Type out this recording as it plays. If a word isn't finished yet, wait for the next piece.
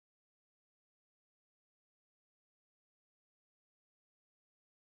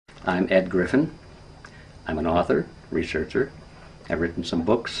I'm Ed Griffin. I'm an author, researcher. I've written some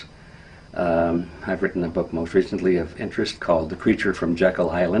books. I've written a book most recently of interest called The Creature from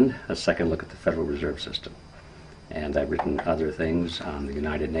Jekyll Island, a second look at the Federal Reserve System. And I've written other things on the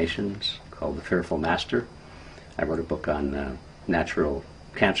United Nations called The Fearful Master. I wrote a book on natural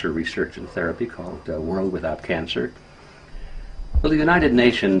cancer research and therapy called World Without Cancer. Well, the United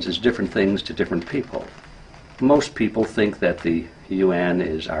Nations is different things to different people. Most people think that the UN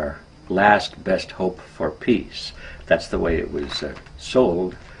is our last best hope for peace. That's the way it was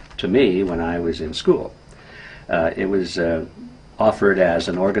sold to me when I was in school. It was offered as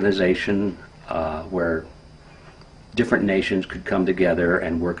an organization where different nations could come together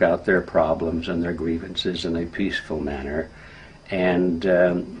and work out their problems and their grievances in a peaceful manner and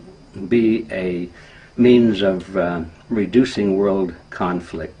be a means of reducing world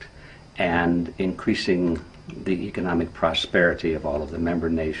conflict and increasing the economic prosperity of all of the member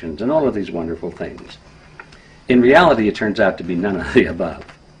nations and all of these wonderful things. In reality, it turns out to be none of the above.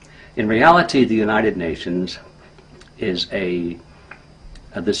 In reality, the United Nations is the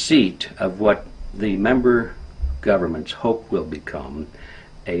seat of what the member governments hope will become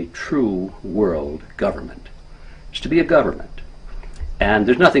a true world government. It's to be a government. And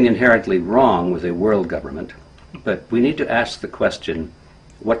there's nothing inherently wrong with a world government, but we need to ask the question,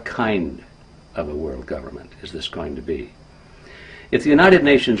 what kind of a world government is this going to be? If the United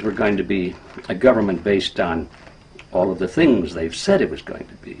Nations were going to be a government based on all of the things they've said it was going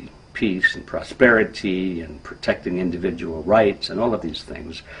to be, peace and prosperity and protecting individual rights and all of these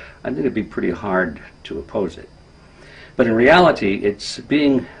things, I think it'd be pretty hard to oppose it. But in reality, it's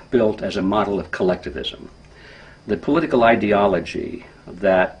being built as a model of collectivism. The political ideology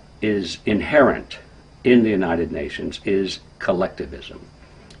that is inherent in the United Nations is collectivism.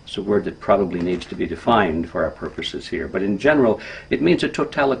 It's a word that probably needs to be defined for our purposes here, but in general, it means a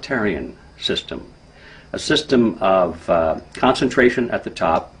totalitarian system, a system of concentration at the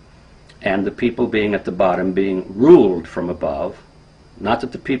top and the people being at the bottom being ruled from above. Not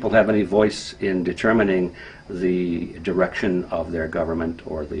that the people have any voice in determining the direction of their government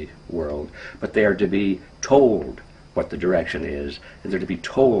or the world, but they are to be told what the direction is, and they're to be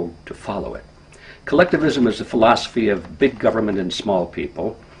told to follow it. Collectivism is a philosophy of big government and small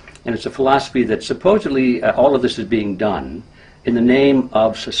people, and it's a philosophy that supposedly all of this is being done in the name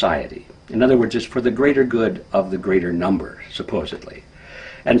of society. In other words, it's for the greater good of the greater number, supposedly.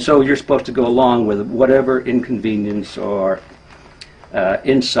 And so you're supposed to go along with whatever inconvenience or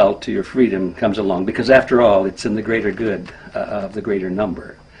insult to your freedom comes along, because after all, it's in the greater good of the greater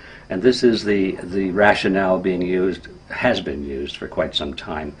number. And this is the rationale being used, has been used for quite some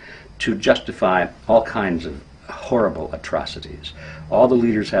time, to justify all kinds of horrible atrocities. All the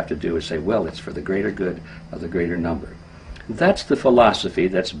leaders have to do is say, well, it's for the greater good of the greater number. That's the philosophy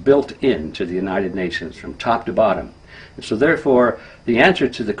that's built into the United Nations from top to bottom. And so therefore, the answer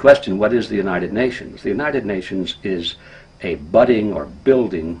to the question, what is the United Nations? The United Nations is a budding or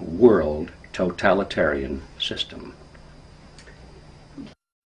building world totalitarian system.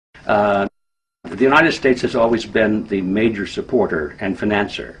 The United States has always been the major supporter and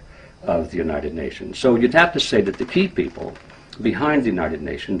financer of the United Nations. So you'd have to say that the key people behind the United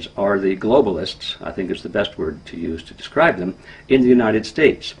Nations are the globalists, I think is the best word to use to describe them, in the United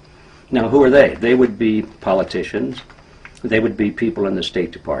States. Now, who are they? They would be politicians, they would be people in the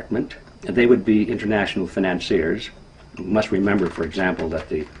State Department, and they would be international financiers. You must remember, for example, that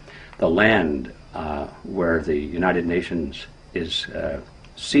the land where the United Nations is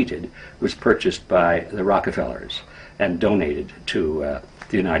seated was purchased by the Rockefellers and donated to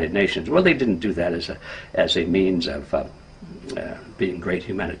the United Nations. Well, they didn't do that as a means of being great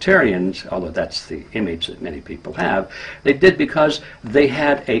humanitarians, although that's the image that many people have. They did because they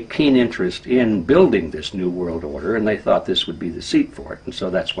had a keen interest in building this new world order, and they thought this would be the seat for it, and so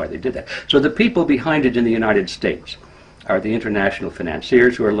that's why they did that. So the people behind it in the United States are the international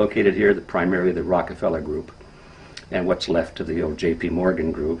financiers who are located here, primarily the Rockefeller Group, and what's left of the old J.P.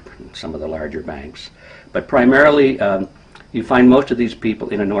 Morgan Group and some of the larger banks. But primarily, you find most of these people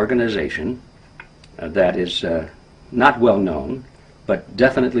in an organization that is not well known, but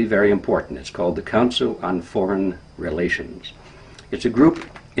definitely very important. It's called the Council on Foreign Relations. It's a group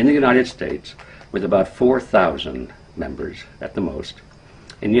in the United States with about 4,000 members at the most,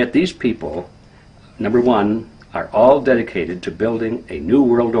 and yet these people, number one, are all dedicated to building a new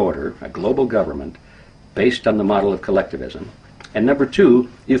world order, a global government, based on the model of collectivism. And number two,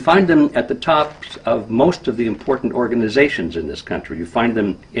 you find them at the tops of most of the important organizations in this country. You find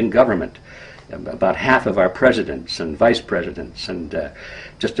them in government. About half of our presidents and vice presidents and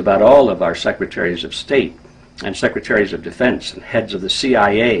just about all of our secretaries of state and secretaries of defense and heads of the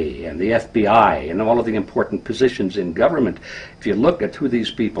CIA and the FBI and all of the important positions in government. If you look at who these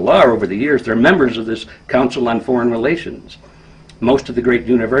people are over the years, they're members of this Council on Foreign Relations. Most of the great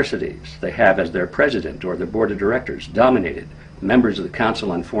universities they have as their president or their board of directors dominated members of the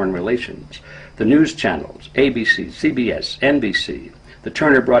Council on Foreign Relations. The news channels, ABC, CBS, NBC, the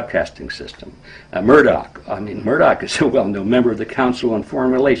Turner Broadcasting System, Murdoch. I mean, Murdoch is a well-known member of the Council on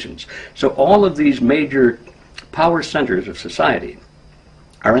Foreign Relations. So all of these major power centers of society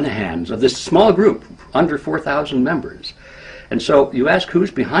are in the hands of this small group, under 4,000 members. And so you ask who's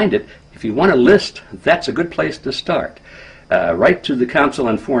behind it. If you want a list, that's a good place to start. Write to the Council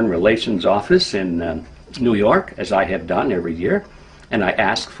on Foreign Relations office in New York, as I have done every year, and I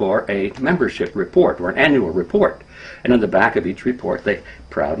ask for a membership report or an annual report. And on the back of each report, they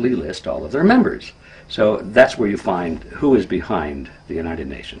proudly list all of their members. So that's where you find who is behind the United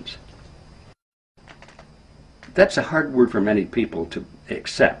Nations. That's a hard word for many people to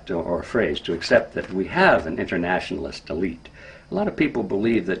accept, or a phrase, to accept that we have an internationalist elite. A lot of people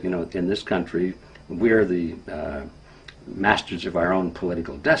believe that, in this country, we're the masters of our own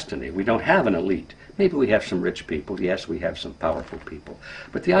political destiny. We don't have an elite. Maybe we have some rich people. Yes, we have some powerful people.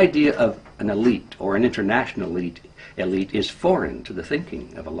 But the idea of an elite or an international elite is foreign to the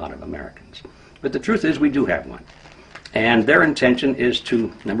thinking of a lot of Americans. But the truth is we do have one. And their intention is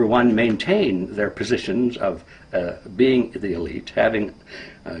to, number one, maintain their positions of being the elite, having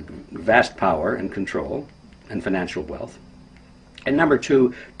vast power and control and financial wealth. And number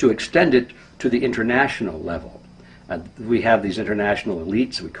two, to extend it to the international level. We have these international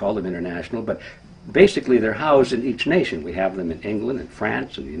elites, we call them international, but basically they're housed in each nation. We have them in England and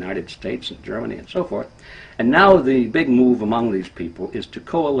France and the United States and Germany and so forth. And now the big move among these people is to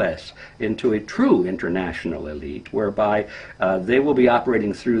coalesce into a true international elite, whereby they will be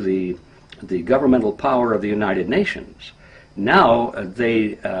operating through the governmental power of the United Nations. Now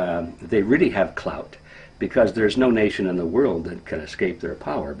they really have clout, because there's no nation in the world that can escape their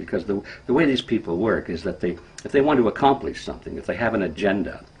power, because the way these people work is that if they want to accomplish something, if they have an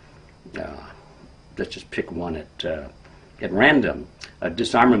agenda, let's just pick one at random,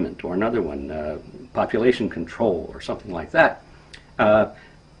 disarmament, or another one, population control, or something like that.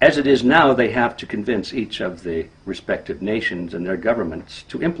 As it is now, they have to convince each of the respective nations and their governments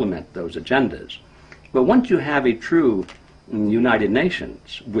to implement those agendas. But once you have a true United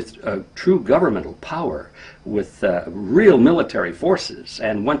Nations with true governmental power, with real military forces,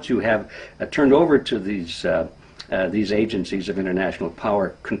 and once you have turned over to these agencies of international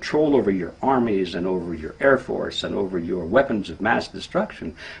power control over your armies and over your air force and over your weapons of mass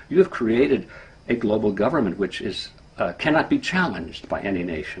destruction, you have created a global government which is cannot be challenged by any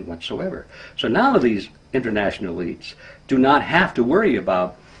nation whatsoever. So now these international elites do not have to worry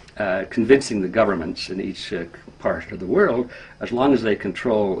about convincing the governments in each part of the world. As long as they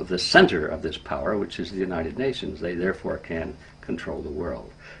control the center of this power, which is the United Nations, they therefore can control the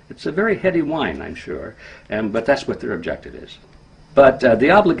world. It's a very heady wine, I'm sure, but that's what their objective is. But the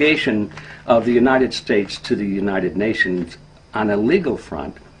obligation of the United States to the United Nations on a legal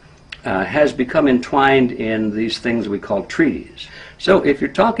front has become entwined in these things we call treaties. So if you're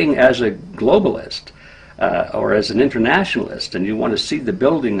talking as a globalist, or as an internationalist, and you want to see the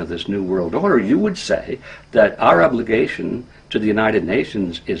building of this new world order, you would say that our obligation to the United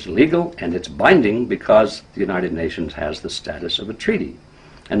Nations is legal and it's binding because the United Nations has the status of a treaty.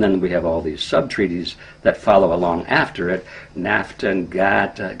 And then we have all these sub-treaties that follow along after it, NAFTA and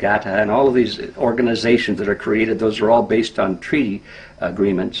GATT, and all of these organizations that are created. Those are all based on treaty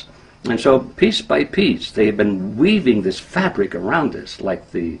agreements. And so, piece by piece, they've been weaving this fabric around us,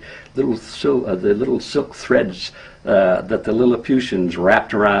 like the little silk threads that the Lilliputians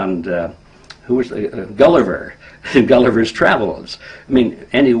wrapped around Gulliver in Gulliver's Travels. I mean,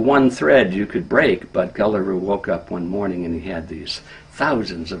 any one thread you could break, but Gulliver woke up one morning and he had these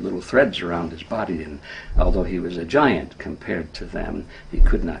thousands of little threads around his body, and although he was a giant compared to them, he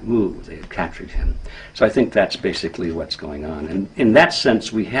could not move. They had captured him. So I think that's basically what's going on. And in that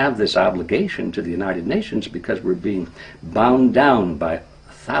sense, we have this obligation to the United Nations because we're being bound down by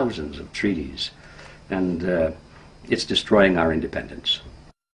thousands of treaties, and it's destroying our independence.